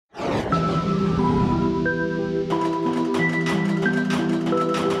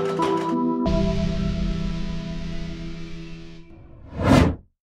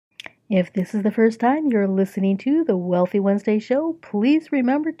If this is the first time you're listening to the Wealthy Wednesday show, please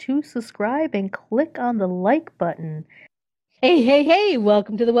remember to subscribe and click on the like button. Hey,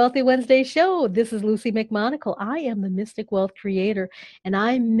 welcome to the Wealthy Wednesday show. This is Lucy McMonagle. I am the Mystic Wealth Creator, and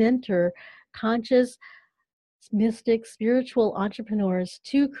I mentor conscious, mystic, spiritual entrepreneurs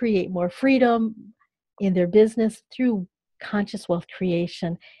to create more freedom in their business through conscious wealth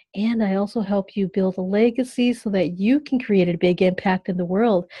creation. And I also help you build a legacy so that you can create a big impact in the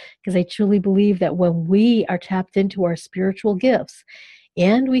world, because I truly believe that when we are tapped into our spiritual gifts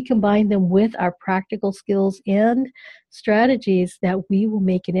and we combine them with our practical skills and strategies, that we will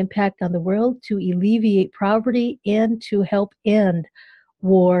make an impact on the world to alleviate poverty and to help end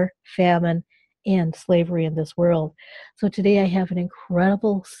war, famine, and slavery in this world. So today I have an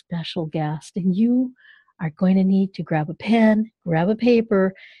incredible special guest, and you are going to need to grab a pen, grab a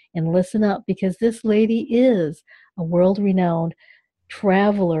paper, and listen up, because this lady is a world-renowned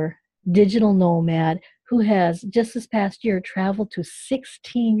traveler, digital nomad, who has just this past year traveled to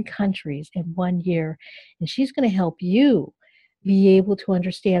 16 countries in 1 year. And she's going to help you be able to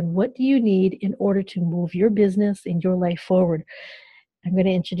understand what do you need in order to move your business and your life forward. I'm going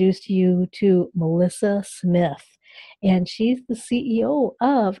to introduce you to Melissa Smith, and she's the CEO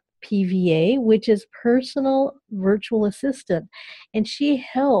of PVA, which is Personal Virtual Assistant, and she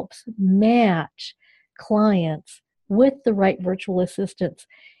helps match clients with the right virtual assistants.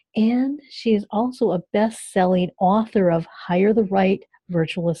 And she is also a best-selling author of Hire the Right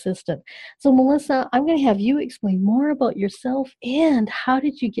Virtual Assistant. So Melissa, I'm going to have you explain more about yourself and how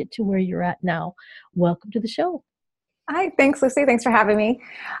did you get to where you're at now. Welcome to the show. Hi, thanks, Lucy. Thanks for having me.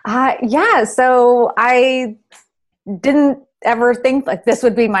 So I didn't ever think like this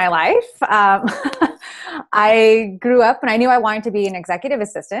would be my life. I grew up and I knew I wanted to be an executive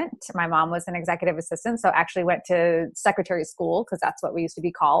assistant. My mom was an executive assistant, so I actually went to secretary school because that's what we used to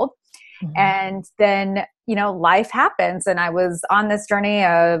be called. Mm-hmm. And then, life happens, and I was on this journey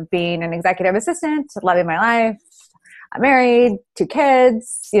of being an executive assistant, loving my life. I'm married, 2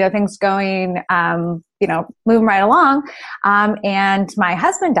 kids, things going, moving right along. And my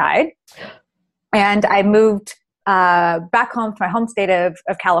husband died, and I moved back home to my home state of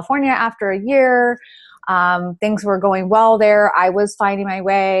California after a year. Things were going well there. I was finding my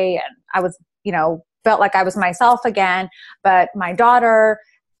way, and I was, felt like I was myself again. But my daughter,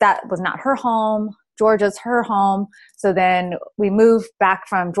 that was not her home. Georgia's her home. So then we moved back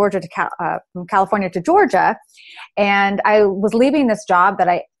from Georgia to from California to Georgia. And I was leaving this job that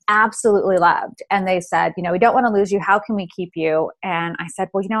I absolutely loved. And they said, we don't want to lose you. How can we keep you? And I said,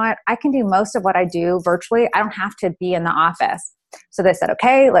 well, you know what? I can do most of what I do virtually. I don't have to be in the office. So they said,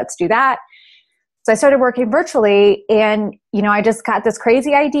 okay, let's do that. So I started working virtually, and, I just got this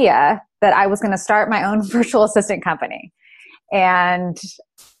crazy idea that I was going to start my own virtual assistant company. And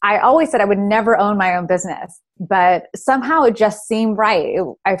I always said I would never own my own business, but somehow it just seemed right.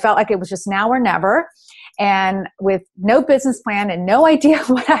 I felt like it was just now or never. And with no business plan and no idea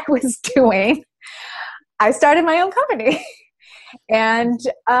what I was doing, I started my own company. And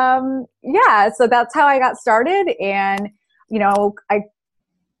so that's how I got started. And, I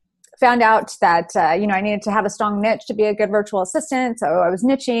found out that, I needed to have a strong niche to be a good virtual assistant. So I was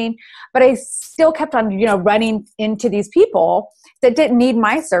niching, but I still kept on, running into these people that didn't need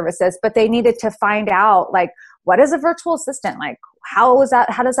my services, but they needed to find out, like, what is a virtual assistant? Like, how does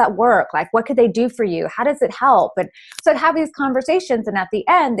that work? Like, what could they do for you? How does it help? And so I'd have these conversations, and at the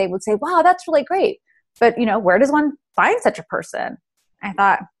end they would say, wow, that's really great. But, where does one find such a person? I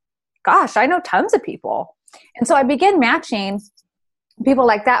thought, gosh, I know tons of people. And so I began matching people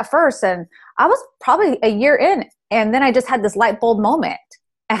like that first. And I was probably a year in, and then I just had this light bulb moment.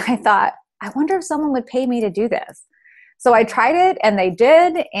 And I thought, I wonder if someone would pay me to do this. So I tried it, and they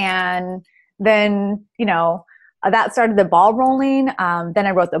did. And then, that started the ball rolling. Then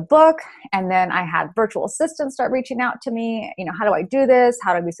I wrote the book, and then I had virtual assistants start reaching out to me. How do I do this?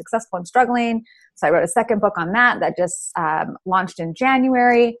 How do I be successful? I'm struggling. So I wrote a second book on that just launched in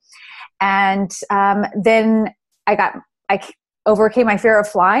January. And then I overcame my fear of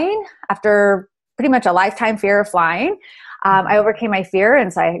flying after pretty much a lifetime fear of flying. I overcame my fear.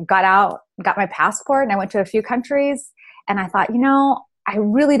 And so I got out, got my passport, and I went to a few countries. And I thought, I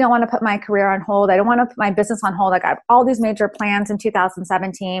really don't want to put my career on hold. I don't want to put my business on hold. I got all these major plans in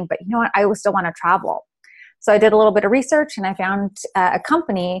 2017, but I still want to travel. So I did a little bit of research, and I found a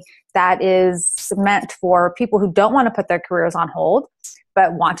company that is meant for people who don't want to put their careers on hold,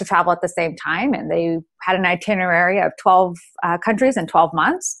 but want to travel at the same time. And they had an itinerary of 12 countries in 12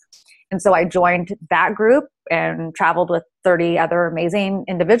 months. And so I joined that group and traveled with 30 other amazing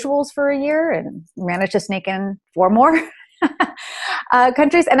individuals for a year, and managed to sneak in 4 more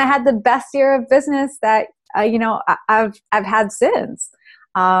countries, and I had the best year of business that I've had since.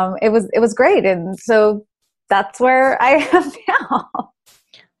 It was great, and so that's where I am now.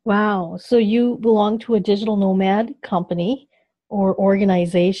 Wow. So you belong to a digital nomad company or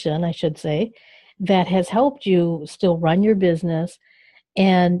organization, I should say, that has helped you still run your business,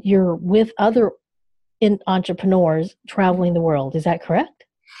 and you're with other entrepreneurs traveling the world. Is that correct?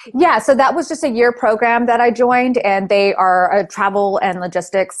 Yeah, so that was just a year program that I joined, and they are a travel and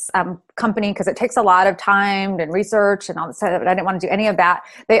logistics company because it takes a lot of time and research and all that stuff. But I didn't want to do any of that.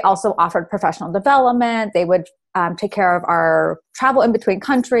 They also offered professional development. They would take care of our travel in between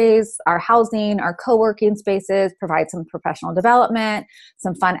countries, our housing, our co-working spaces, provide some professional development,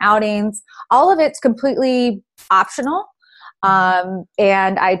 some fun outings. All of it's completely optional.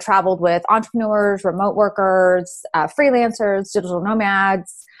 And I traveled with entrepreneurs, remote workers, freelancers, digital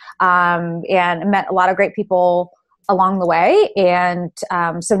nomads, and met a lot of great people along the way. And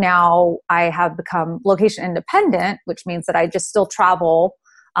so now I have become location independent, which means that I just still travel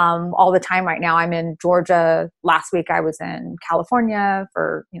all the time. Right now I'm in Georgia. Last week I was in California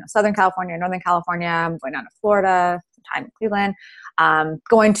for Southern California, Northern California. I'm going down to Florida, some time in Cleveland.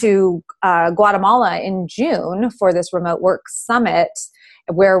 Going to Guatemala in June for this remote work summit,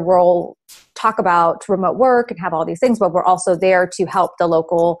 where we'll talk about remote work and have all these things, but we're also there to help the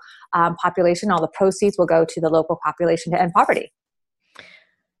local population. All the proceeds will go to the local population to end poverty.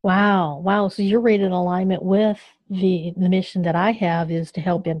 Wow. Wow. So you're right in alignment with the mission that I have, is to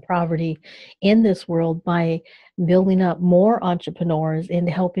help end poverty in this world by building up more entrepreneurs and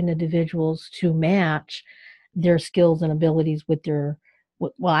helping individuals to match their skills and abilities with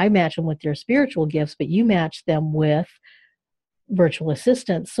I match them with their spiritual gifts, but you match them with virtual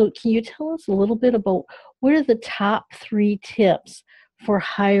assistants. So can you tell us a little bit about what are the top 3 tips for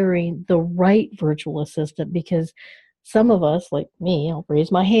hiring the right virtual assistant? Because some of us, like me, I'll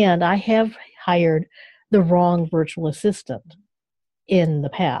raise my hand, I have hired the wrong virtual assistant in the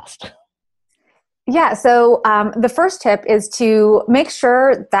past. Yeah. So the first tip is to make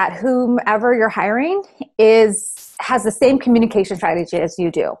sure that whomever you're hiring has the same communication strategy as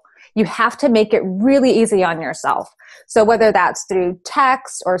you do. You have to make it really easy on yourself. So whether that's through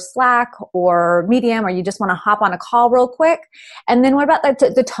text or Slack or Medium, or you just want to hop on a call real quick. And then what about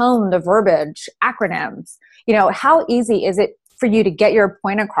the tone, the verbiage, acronyms? How easy is it for you to get your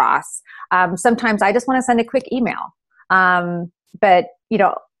point across? Sometimes I just want to send a quick email. But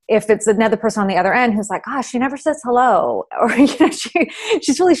if it's another person on the other end who's like, gosh, she never says hello, or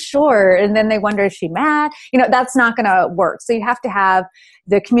she's really short, and then they wonder, is she mad? That's not going to work. So you have to have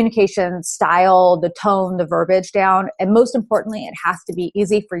the communication style, the tone, the verbiage down, and most importantly, it has to be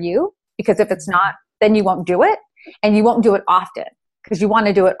easy for you, because if it's not, then you won't do it, and you won't do it often, because you want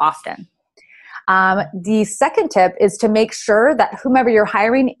to do it often. The second tip is to make sure that whomever you're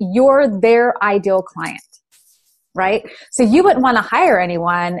hiring, you're their ideal client. Right? So you wouldn't want to hire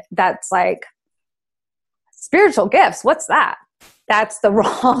anyone that's like, spiritual gifts, what's that? That's the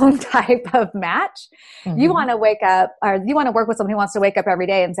wrong type of match. Mm-hmm. You want to wake up, or you want to work with someone who wants to wake up every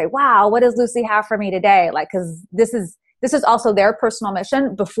day and say, wow, what does Lucy have for me today? Like, because this is also their personal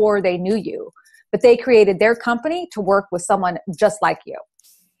mission before they knew you. But they created their company to work with someone just like you.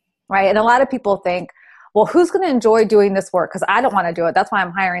 Right? And a lot of people think, well, who's going to enjoy doing this work? Because I don't want to do it. That's why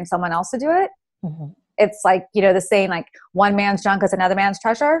I'm hiring someone else to do it. Mm-hmm. It's like, the saying, like, one man's junk is another man's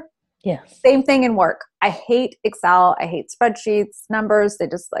treasure. Yes. Same thing in work. I hate Excel. I hate spreadsheets, numbers. They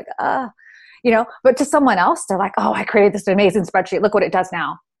just like, but to someone else, they're like, oh, I created this amazing spreadsheet. Look what it does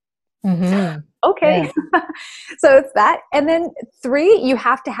now. Mm-hmm. Okay. Yeah. So it's that. And then 3, you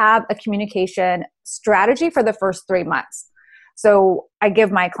have to have a communication strategy for the first 3 months. So I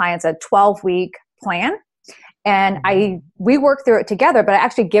give my clients a 12-week plan. And we work through it together, but I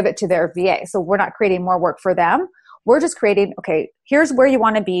actually give it to their VA. So we're not creating more work for them. We're just creating, okay, here's where you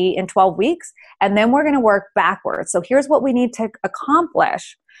want to be in 12 weeks. And then we're going to work backwards. So here's what we need to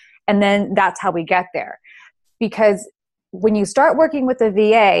accomplish. And then that's how we get there. Because when you start working with the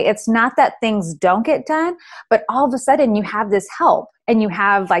VA, it's not that things don't get done, but all of a sudden you have this help and you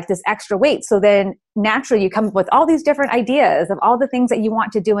have like this extra weight. So then naturally you come up with all these different ideas of all the things that you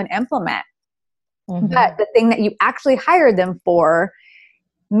want to do and implement. Mm-hmm. But the thing that you actually hired them for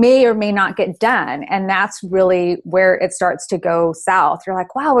may or may not get done. And that's really where it starts to go south. You're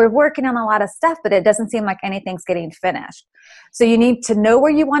like, wow, we're working on a lot of stuff, but it doesn't seem like anything's getting finished. So you need to know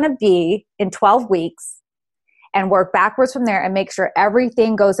where you want to be in 12 weeks and work backwards from there and make sure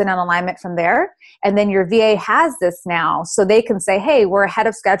everything goes in alignment from there. And then your VA has this now, so they can say, hey, we're ahead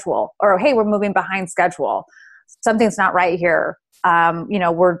of schedule, or hey, we're moving behind schedule. Something's not right here.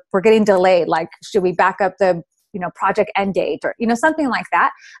 We're getting delayed. Like, should we back up the project end date or, something like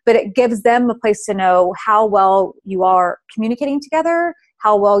that. But it gives them a place to know how well you are communicating together,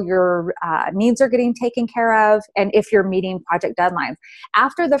 how well your needs are getting taken care of, and if you're meeting project deadlines.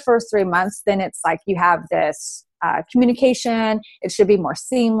 After the first 3 months, then it's like you have this communication. It should be more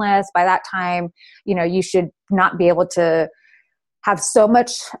seamless. By that time, you should not be able to have so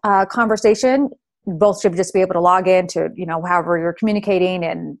much conversation. Both should just be able to log in to, however you're communicating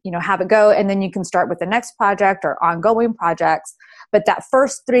and, have it go. And then you can start with the next project or ongoing projects. But that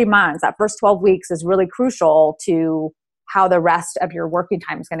first 3 months, that first 12 weeks is really crucial to how the rest of your working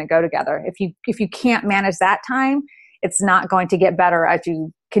time is going to go together. If you can't manage that time, it's not going to get better as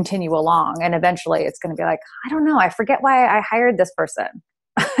you continue along. And eventually it's going to be like, I don't know, I forget why I hired this person.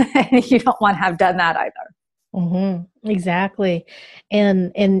 And you don't want to have done that either. Mm-hmm. Exactly.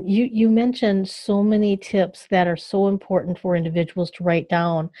 And you mentioned so many tips that are so important for individuals to write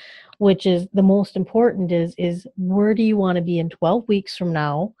down, which is the most important is where do you want to be in 12 weeks from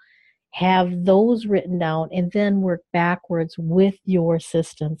now? Have those written down and then work backwards with your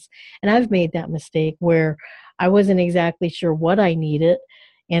assistants. And I've made that mistake where I wasn't exactly sure what I needed.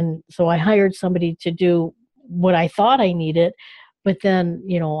 And so I hired somebody to do what I thought I needed. But then,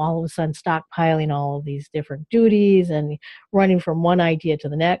 all of a sudden stockpiling all of these different duties and running from one idea to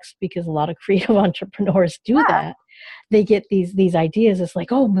the next, because a lot of creative entrepreneurs do that. They get these ideas. It's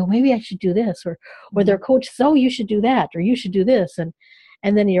like, oh, well, maybe I should do this, or their coach says, oh, you should do that, or you should do this.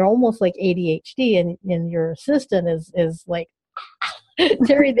 And then you're almost like ADHD, and your assistant is like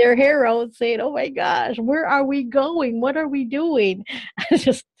tearing their hair out saying, oh my gosh, where are we going? What are we doing?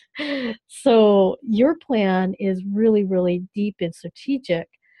 So your plan is really, really deep and strategic.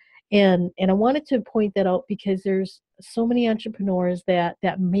 And I wanted to point that out because there's so many entrepreneurs that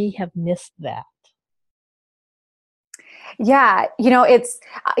may have missed that. Yeah. It's,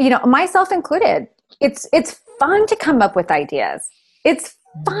 myself included, it's fun to come up with ideas. It's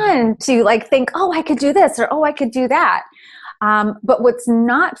fun to think, oh, I could do this, or, oh, I could do that. But what's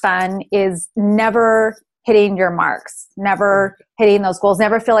not fun is never hitting your marks, never hitting those goals,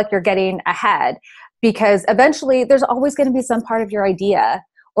 never feel like you're getting ahead, because eventually there's always going to be some part of your idea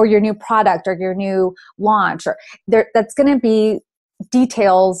or your new product or your new launch, or that's going to be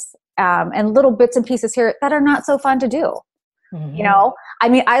details and little bits and pieces here that are not so fun to do.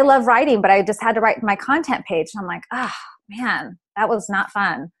 Mm-hmm. I love writing, but I just had to write my content page. And I'm like, oh man, that was not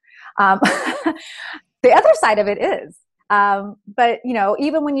fun. The other side of it is, but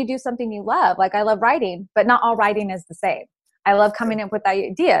even when you do something you love, like I love writing, but not all writing is the same. I love coming up with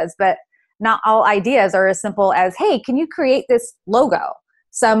ideas, but not all ideas are as simple as, hey, can you create this logo?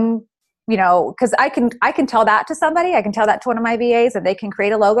 Cause I can tell that to somebody, I can tell that to one of my VAs and they can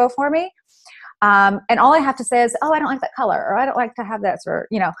create a logo for me. And all I have to say is, oh, I don't like that color, or I don't like to have this, or,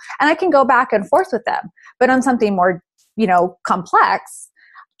 and I can go back and forth with them. But on something more, complex,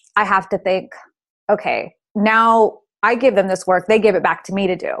 I have to think, okay, now I give them this work, they give it back to me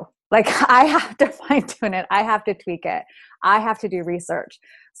to do. Like I have to fine tune it. I have to tweak it. I have to do research.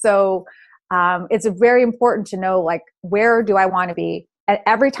 So it's very important to know, where do I want to be? And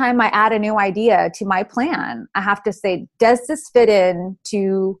every time I add a new idea to my plan, I have to say, does this fit in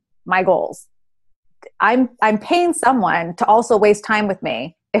to my goals? I'm paying someone to also waste time with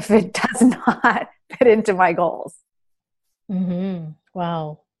me if it does not fit into my goals. Mm-hmm.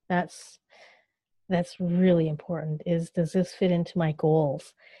 Wow. That's really important, does this fit into my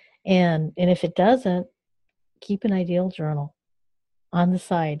goals? And if it doesn't, keep an ideal journal on the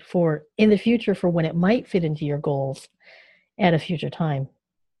side for in the future, for when it might fit into your goals at a future time.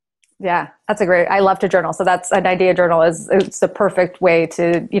 Yeah, I love to journal. So that's an idea journal it's the perfect way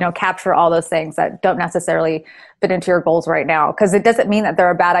to, capture all those things that don't necessarily fit into your goals right now. Cause it doesn't mean that they're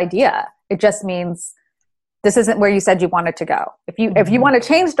a bad idea. It just means this isn't where you said you wanted to go. If you want to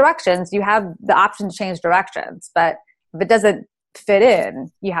change directions, you have the option to change directions. But if it doesn't fit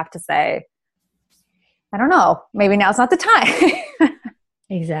in, you have to say, I don't know, maybe now's not the time.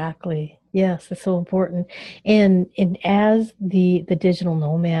 Exactly. Yes, it's so important. And as the digital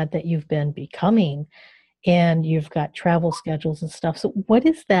nomad that you've been becoming, and you've got travel schedules and stuff. So what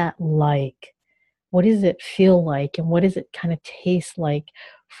is that like? What does it feel like? And what does it kind of taste like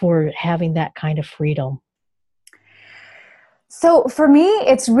for having that kind of freedom? So for me,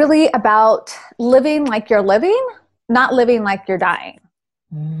 it's really about living like you're living, not living like you're dying.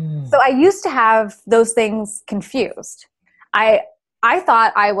 So I used to have those things confused. I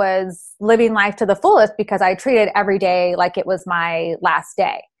thought I was living life to the fullest because I treated every day like it was my last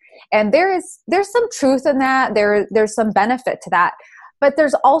day. And there's some truth in that. There's some benefit to that, but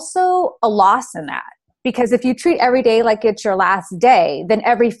there's also a loss in that, because if you treat every day like it's your last day, then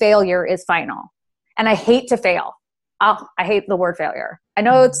every failure is final. And I hate to fail. Oh, I hate the word failure. I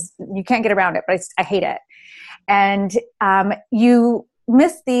know you can't get around it, but I hate it. And you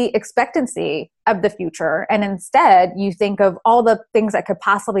miss the expectancy of the future. And instead you think of all the things that could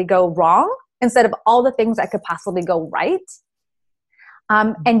possibly go wrong instead of all the things that could possibly go right.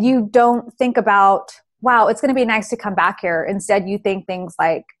 And you don't think about, wow, it's going to be nice to come back here. Instead, you think things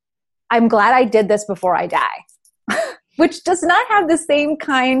like, I'm glad I did this before I die, which does not have the same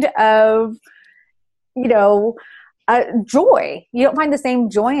kind of, joy. You don't find the same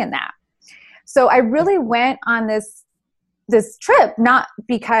joy in that. So I really went on this trip, not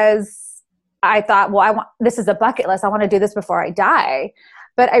because I thought, well, this is a bucket list. I want to do this before I die.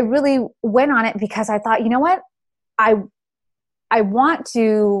 But I really went on it because I thought, you know what? I want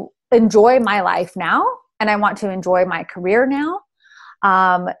to enjoy my life now, and I want to enjoy my career now.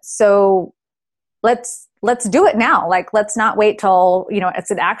 So let's do it now. Like, let's not wait till,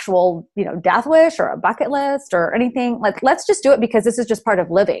 it's an actual, death wish or a bucket list or anything. Like, let's just do it because this is just part of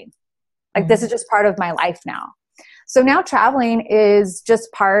living. Like, this is just part of my life now. So now traveling is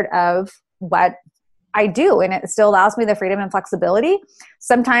just part of what I do, and it still allows me the freedom and flexibility.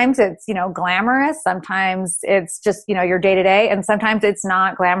 Sometimes it's, glamorous. Sometimes it's just, your day to day. And sometimes it's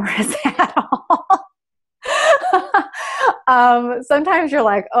not glamorous at all. Sometimes you're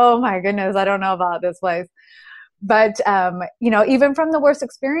like, oh my goodness, I don't know about this place. But, even from the worst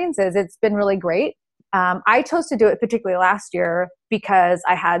experiences, it's been really great. I chose to do it particularly last year because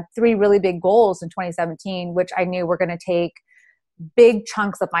I had 3 really big goals in 2017, which I knew were going to take big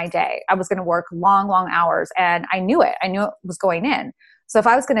chunks of my day. I was going to work long, long hours, and I knew it. I knew it was going in. So if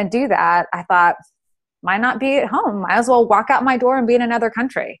I was going to do that, I thought, why not be at home? Might as well walk out my door and be in another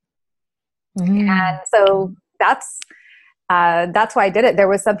country. And so that's why I did it. There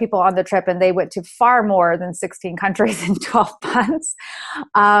was some people on the trip, and they went to far more than 16 countries in 12 months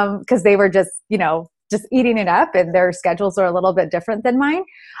because they were just eating it up, and their schedules are a little bit different than mine.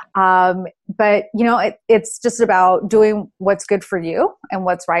 But it's just about doing what's good for you and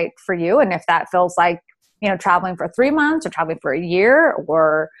what's right for you. And if that feels like, traveling for 3 months or traveling for a year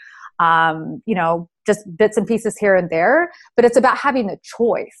or, just bits and pieces here and there, but it's about having the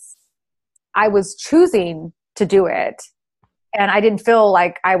choice. I was choosing to do it, and I didn't feel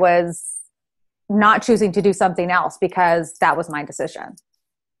like I was not choosing to do something else because that was my decision.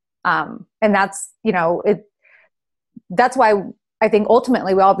 And that's, that's why I think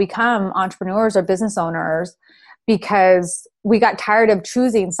ultimately we all become entrepreneurs or business owners, because we got tired of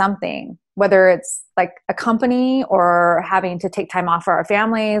choosing something, whether it's like a company or having to take time off for our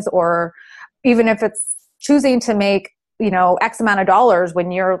families, or even if it's choosing to make, X amount of dollars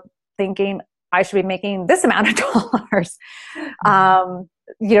when you're thinking I should be making this amount of dollars.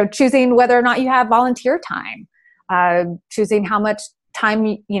 Choosing whether or not you have volunteer time, choosing how much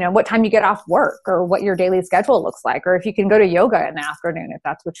time, what time you get off work, or what your daily schedule looks like, or if you can go to yoga in the afternoon, if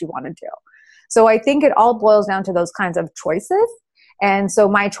that's what you want to do. So I think it all boils down to those kinds of choices. And so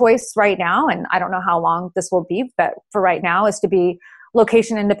my choice right now, and I don't know how long this will be, but for right now, is to be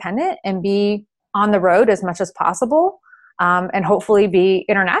location independent and be on the road as much as possible, and hopefully be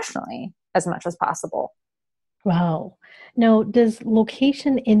internationally as much as possible. Wow. Now, does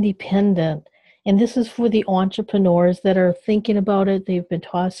location independent, and this is for the entrepreneurs that are thinking about it, they've been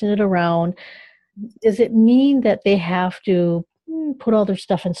tossing it around, does it mean that they have to put all their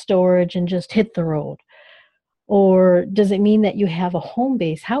stuff in storage and just hit the road? Or does it mean that you have a home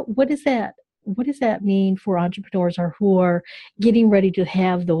base? What does that mean for entrepreneurs or who are getting ready to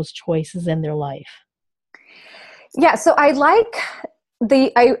have those choices in their life? Yeah, so I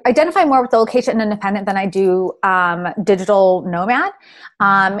identify more with the location independent than I do digital nomad.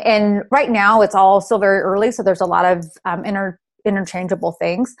 And right now it's all still very early, so there's a lot of interchangeable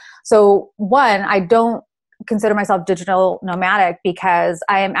things. So one, I don't consider myself digital nomadic because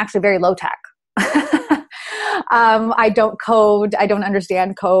I am actually very low tech. I don't code. I don't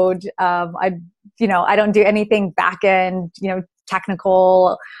understand code. I don't do anything back end,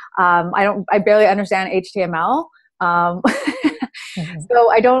 technical. I barely understand HTML.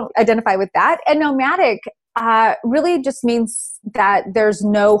 So I don't identify with that. And nomadic really just means that there's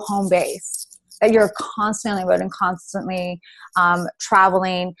no home base, that you're constantly on the road and constantly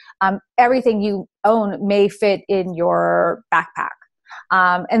traveling. Everything you own may fit in your backpack.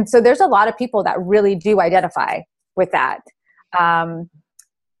 And so there's a lot of people that really do identify with that.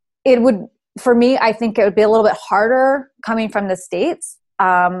 For me, I think it would be a little bit harder coming from the States.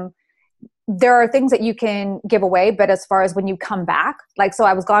 There are things that you can give away, but as far as when you come back, so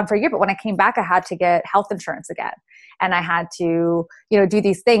I was gone for a year, but when I came back, I had to get health insurance again. And I had to, do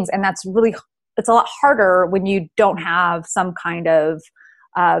these things. And it's a lot harder when you don't have some kind of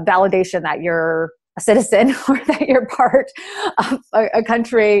validation that you're a citizen or that you're part of a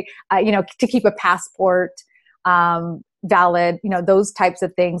country, to keep a passport valid, those types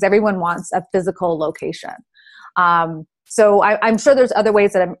of things. Everyone wants a physical location. So I'm sure there's other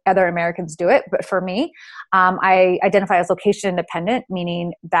ways that other Americans do it. But for me, I identify as location independent,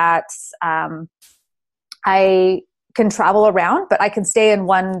 meaning that I can travel around, but I can stay in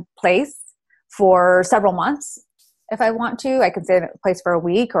one place for several months if I want to. I can stay in a place for a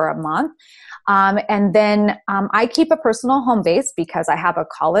week or a month. And then I keep a personal home base because I have a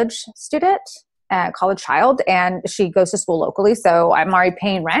college child, and she goes to school locally. So I'm already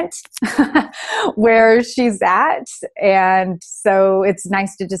paying rent where she's at. And so it's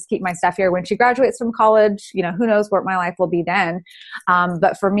nice to just keep my stuff here when she graduates from college. Who knows what my life will be then.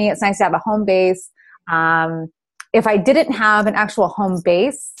 But for me, it's nice to have a home base. If I didn't have an actual home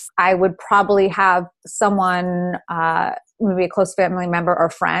base, I would probably have someone, maybe a close family member or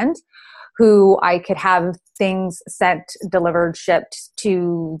friend, who I could have things sent, delivered, shipped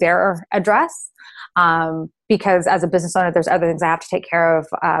to their address. Because as a business owner, there's other things I have to take care of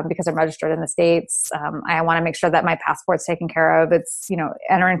because I'm registered in the States. I want to make sure that my passport's taken care of. It's,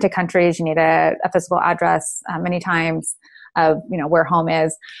 enter into countries, you need a physical address many times of, where home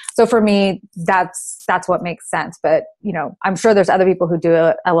is. So for me, that's what makes sense. But, I'm sure there's other people who do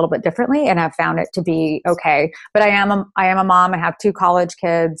it a little bit differently and have found it to be okay. But I am a mom. I have 2 college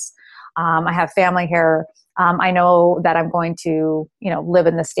kids. I have family here. I know that I'm going to, live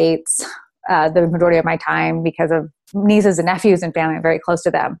in the States the majority of my time because of nieces and nephews and family. I'm very close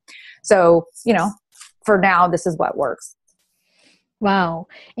to them. So, for now, this is what works. Wow.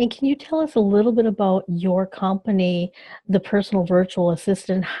 And can you tell us a little bit about your company, the Personal Virtual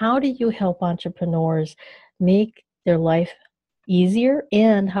Assistant? How do you help entrepreneurs make their life easier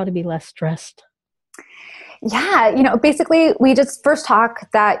and how to be less stressed? Yeah. Basically we just first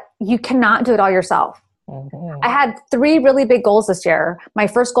talk that you cannot do it all yourself. Mm-hmm. I had 3 really big goals this year. My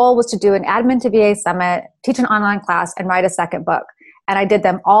first goal was to do an Admin to VA Summit, teach an online class, and write a second book. And I did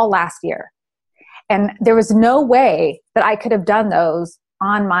them all last year. And there was no way that I could have done those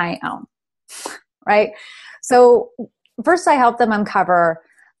on my own, right? So first I helped them uncover,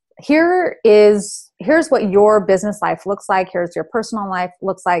 here's what your business life looks like. Here's your personal life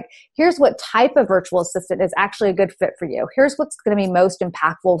looks like. Here's what type of virtual assistant is actually a good fit for you. Here's what's going to be most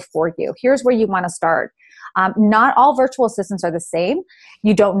impactful for you. Here's where you want to start. Not all virtual assistants are the same.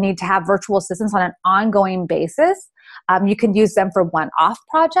 You don't need to have virtual assistants on an ongoing basis. You can use them for one-off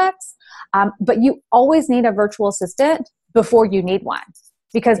projects, but you always need a virtual assistant before you need one.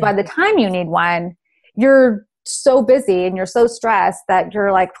 Because by the time you need one, you're so busy and you're so stressed that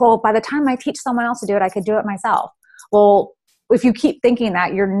you're like, well, by the time I teach someone else to do it, I could do it myself. Well, if you keep thinking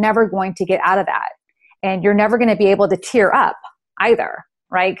that, you're never going to get out of that. And you're never going to be able to tier up either,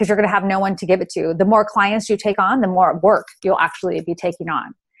 right? Because you're going to have no one to give it to. The more clients you take on, the more work you'll actually be taking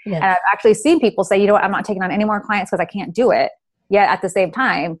on. Yes. And I've actually seen people say, what, I'm not taking on any more clients because I can't do it. Yet at the same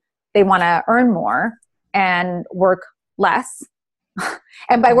time, they want to earn more and work less.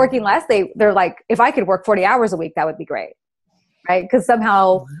 And by working less, they're like, if I could work 40 hours a week, that would be great, right? Because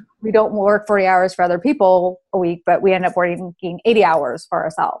somehow we don't work 40 hours for other people a week, but we end up working 80 hours for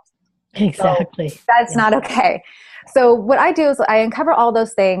ourselves. Exactly. So that's not okay. So what I do is I uncover all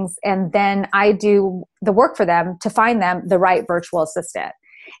those things, and then I do the work for them to find them the right virtual assistant.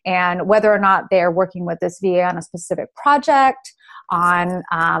 And whether or not they're working with this VA on a specific project, on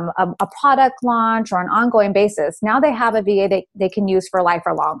a product launch, or an ongoing basis, now they have a VA they can use for life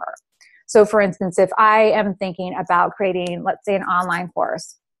or longer. So for instance, if I am thinking about creating, let's say, an online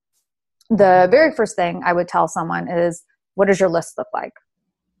course, the very first thing I would tell someone is, what does your list look like?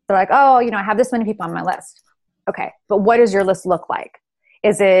 They're like, oh, I have this many people on my list. Okay, but what does your list look like?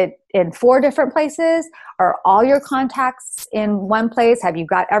 Is it in 4 different places? Are all your contacts in one place? Have you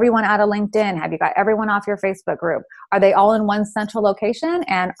got everyone out of LinkedIn? Have you got everyone off your Facebook group? Are they all in one central location?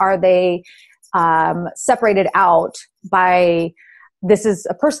 And are they separated out by, this is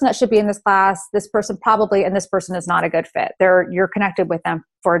a person that should be in this class, this person probably, and this person is not a good fit. You're connected with them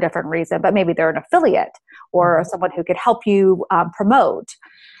for a different reason, but maybe they're an affiliate or someone who could help you promote.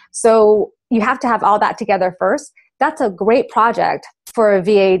 So you have to have all that together first. That's a great project for a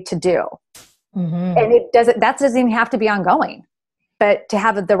VA to do. Mm-hmm. And that doesn't even have to be ongoing. But to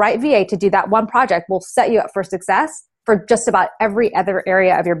have the right VA to do that one project will set you up for success for just about every other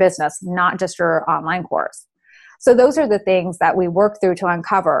area of your business, not just your online course. So those are the things that we work through to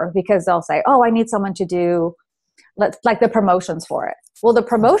uncover, because they'll say, oh, I need someone to do like the promotions for it. Well, the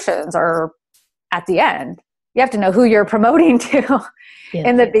promotions are at the end. you have to know who you're promoting to Yes.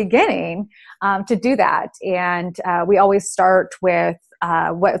 in the beginning to do that. And we always start with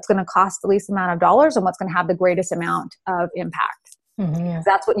what's going to cost the least amount of dollars and what's going to have the greatest amount of impact. Mm-hmm.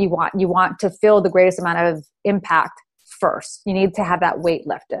 That's what you want. You want to feel the greatest amount of impact first. You need to have that weight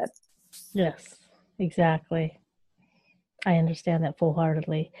lifted. Yes, exactly. I understand that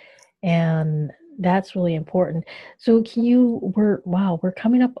full-heartedly. And that's really important. So we're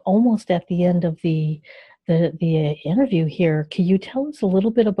coming up almost at the end of the interview here. Can you tell us a little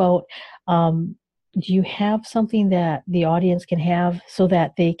bit about, do you have something that the audience can have so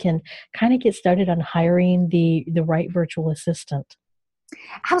that they can kind of get started on hiring the right virtual assistant?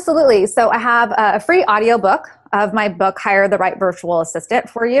 Absolutely. So I have a free audiobook of my book, Hire the Right Virtual Assistant,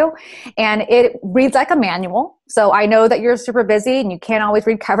 for you. And it reads like a manual. So I know that you're super busy and you can't always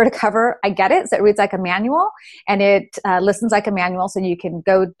read cover to cover. I get it. So it reads like a manual and it listens like a manual. So you can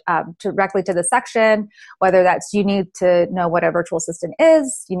go directly to the section, whether that's you need to know what a virtual assistant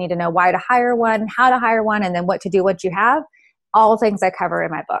is, you need to know why to hire one, how to hire one, and then what to do once you have. All things I cover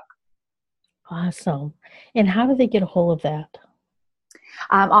in my book. Awesome. And how do they get a hold of that?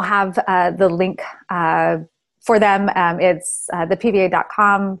 I'll have the link for them. It's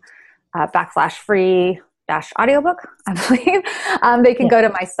thepva.com /free audiobook, I believe. They can go to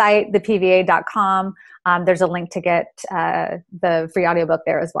my site, thepva.com. There's a link to get the free audiobook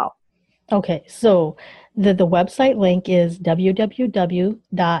there as well. Okay, so the website link is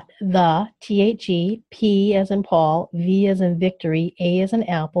P as in Paul, V as in Victory, A as in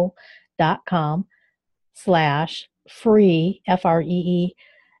Apple.com /free, FREE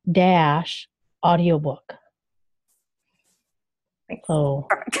 -audiobook. Thanks. So,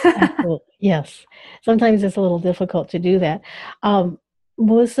 yes, sometimes it's a little difficult to do that.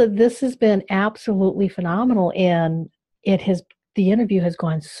 Melissa, this has been absolutely phenomenal, and the interview has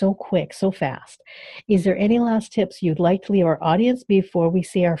gone so quick, so fast. Is there any last tips you'd like to leave our audience before we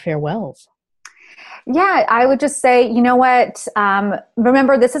say our farewells? Yeah, I would just say, you know what?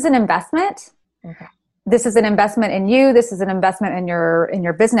 Remember, this is an investment. Okay. This is an investment in you. This is an investment in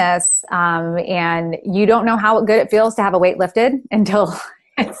your business. And you don't know how good it feels to have a weight lifted until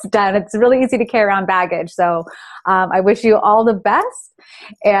it's done. It's really easy to carry around baggage. So I wish you all the best.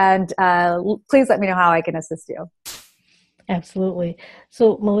 And please let me know how I can assist you. Absolutely.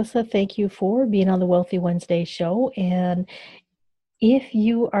 So, Melissa, thank you for being on the Wealthy Wednesday show. And if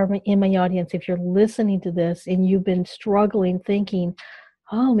you are in my audience, if you're listening to this and you've been struggling thinking,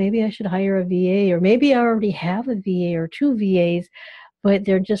 oh, maybe I should hire a VA, or maybe I already have a VA or two VAs, but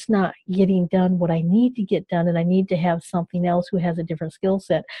they're just not getting done what I need to get done, and I need to have something else who has a different skill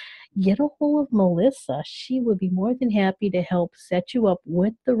set. Get a hold of Melissa. She would be more than happy to help set you up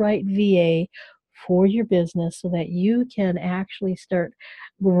with the right VA for your business so that you can actually start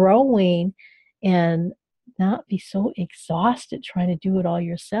growing and not be so exhausted trying to do it all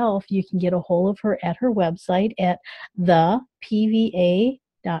yourself. You can get a hold of her at her website at thepva.com,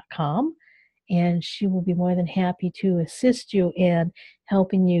 and she will be more than happy to assist you in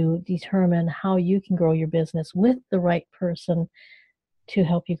helping you determine how you can grow your business with the right person to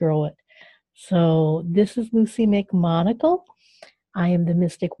help you grow it. So this is Lucy McMonagle. I am the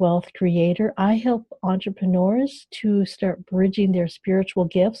Mystic Wealth Creator. I help entrepreneurs to start bridging their spiritual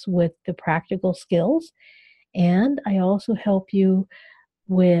gifts with the practical skills. And I also help you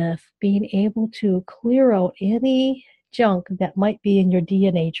with being able to clear out any junk that might be in your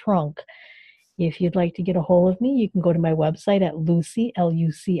DNA trunk. If you'd like to get a hold of me, you can go to my website at Lucy,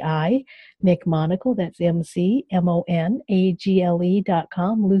 Luci, McMonagle, that's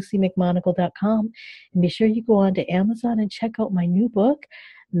McMonagle.com, LucyMcMonagle.com. And be sure you go on to Amazon and check out my new book,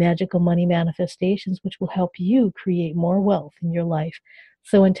 Magical Money Manifestations, which will help you create more wealth in your life.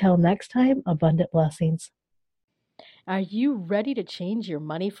 So until next time, abundant blessings. Are you ready to change your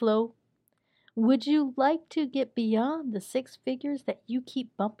money flow? Would you like to get beyond the 6 figures that you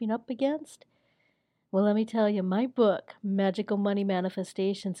keep bumping up against? Well, let me tell you, my book, Magical Money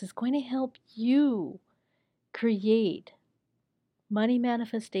Manifestations, is going to help you create money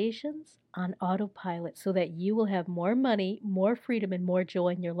manifestations on autopilot so that you will have more money, more freedom, and more joy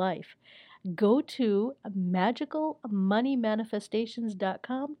in your life. Go to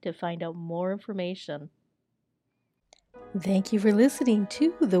magicalmoneymanifestations.com to find out more information. Thank you for listening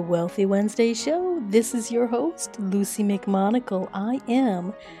to the Wealthy Wednesday Show. This is your host, Lucy McMonagle. I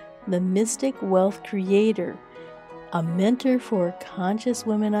am the Mystic Wealth Creator, a mentor for conscious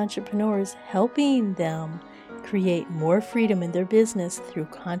women entrepreneurs, helping them create more freedom in their business through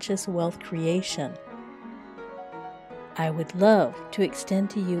conscious wealth creation. I would love to extend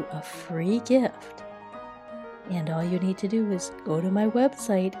to you a free gift. And all you need to do is go to my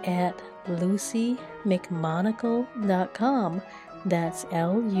website at lucymcmonagle.com. That's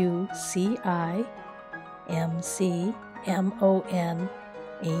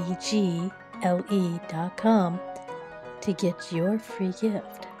LucyMcmonagle.com to get your free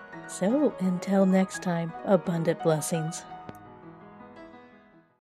gift. So until next time, abundant blessings.